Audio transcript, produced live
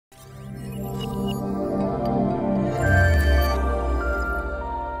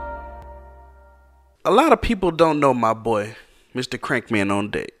A lot of people don't know my boy, Mr. Crankman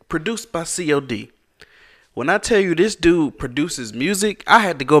on Deck, produced by COD. When I tell you this dude produces music, I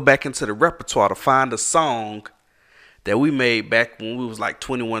had to go back into the repertoire to find a song that we made back when we was like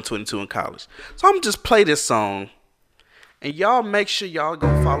 21, 22 in college. So I'm just play this song, and y'all make sure y'all go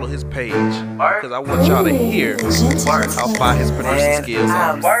follow his page, because I want y'all to hear how far his producing skills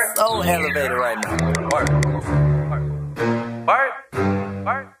are. I'm so elevated right now.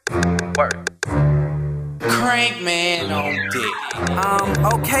 Crankman on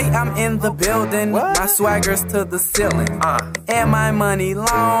deck. Okay, I'm in the building. What? My swagger's to the ceiling. And my money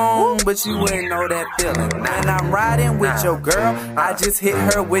long, but you wouldn't know that feeling. When I'm riding with your girl, I just hit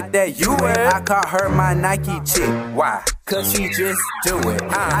her with that U.S. I call her my Nike chick. Why? Cause she just do it.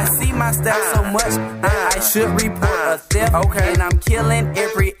 I see my style so much that I should report a theft. Okay. And I'm killing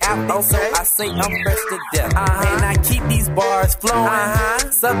every outfit, so I say I'm fresh to death. And I keep these bars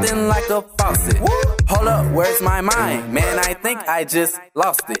flowing, something like a faucet. Hold up, where's my mind? Man, I think I just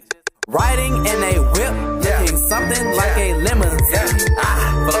lost it. Riding in a whip, looking something like a limousine.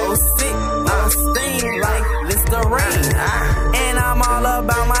 Flow sick, flow steam like Listerine. And I'm all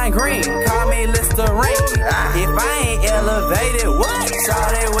about my green, call me Listerine. If I ain't elevated, what?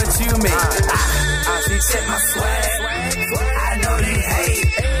 Shawty, what you mean? She check my swag, I know you hate.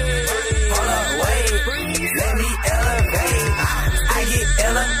 Hold up, wait, let me elevate. I get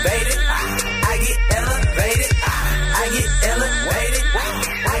elevated, I get elevated, I get elevated,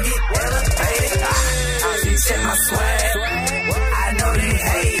 I get elevated. She check my swag, I know you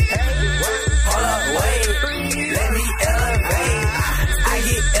hate. Hold up, wait, let me elevate. I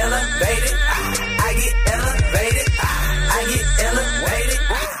get elevated, I get elevated, I get elevated,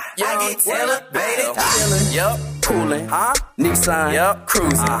 I get elevated. Yup, coolin', Nissan,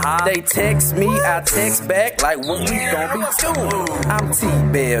 cruising. They text me, I text back like what we gon' be doing. I'm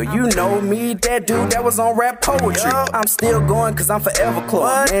T-Bell, you know me, that dude that was on rap poetry. I'm still going cause I'm forever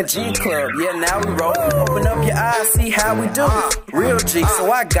club, and G-Club, yeah now we roll. Open up your eyes, see how we do. Real G,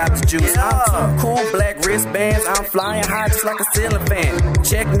 so I got the juice. I'm too cool, black wristbands, I'm flying high just like a ceiling fan.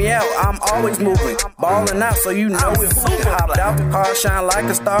 Check me out, I'm always moving, ballin' out so you know it. Hopped out, car shine like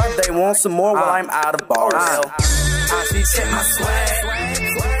a star, they want some more while I'm out of bars. She check my swag,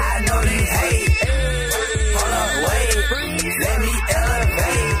 I know you hate. Hold up, wait, let me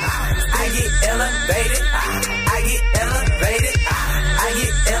elevate. I get elevated, I get elevated, I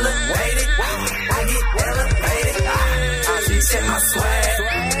get elevated, I get elevated. She check my swag,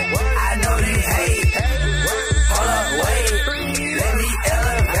 I know you hate. Hold up, wait, let me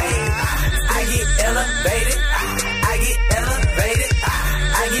elevate. I get elevated, I get elevated,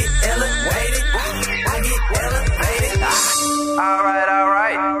 I get elevated, I get elevated. Alright,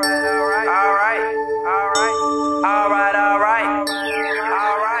 alright, alright, alright, alright, alright,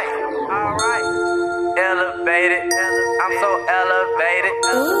 alright, alright. Elevated, I'm so elevated.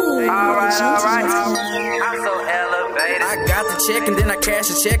 Alright, alright, I'm so elevated. I got the check and then I cash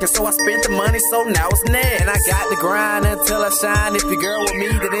the check, and so I spent the money, so now it's next. And I got the grind until I shine. If your girl with me,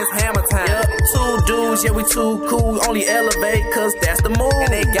 then it's hammer time. Yep, two dudes, yeah we too cool, only elevate cause that's the move.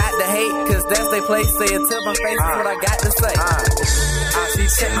 And they got the hate cause that's they place. Say it to my face, is what I got to say. She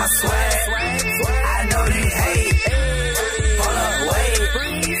check my swag, I know you hate. Hold up, wait,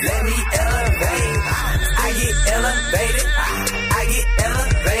 let me elevate. I get elevated, I get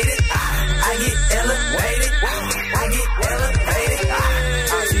elevated, I get elevated, I get elevated.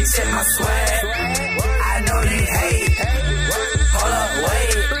 She check my swag, I know you hate. Hold up,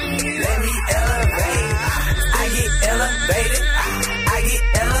 wait, let me elevate. I get elevated, I get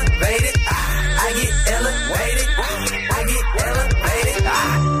elevated, I get elevated, I get elevated.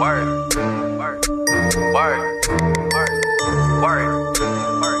 Word, word, word, word, word.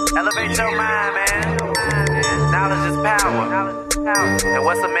 Elevate your mind, man. Knowledge is power. And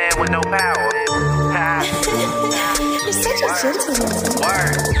what's a man with no power? You're such a gentleman.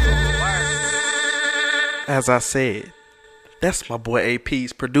 Word. As I said, that's my boy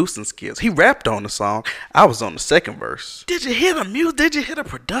AP's producing skills. He rapped on the song. I was on the second verse. Did you hear the music? Did you hear the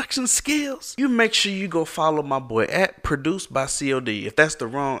production skills? You make sure you go follow my boy at Produced by COD. If that's the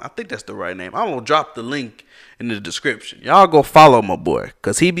wrong, I think that's the right name. I'm gonna drop the link in the description. Y'all go follow my boy,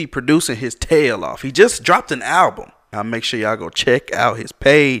 cause he be producing his tail off. He just dropped an album. I'll make sure y'all go check out his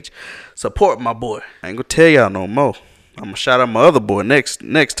page. Support my boy. I ain't gonna tell y'all no more. I'm gonna shout out my other boy next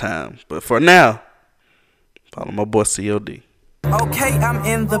time. But for now, follow my boy COD. Okay, I'm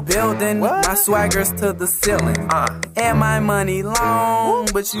in the building. My swagger's to the ceiling. And my money long,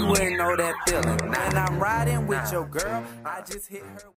 but you wouldn't know that feeling. When I'm riding with your girl, I just hit her.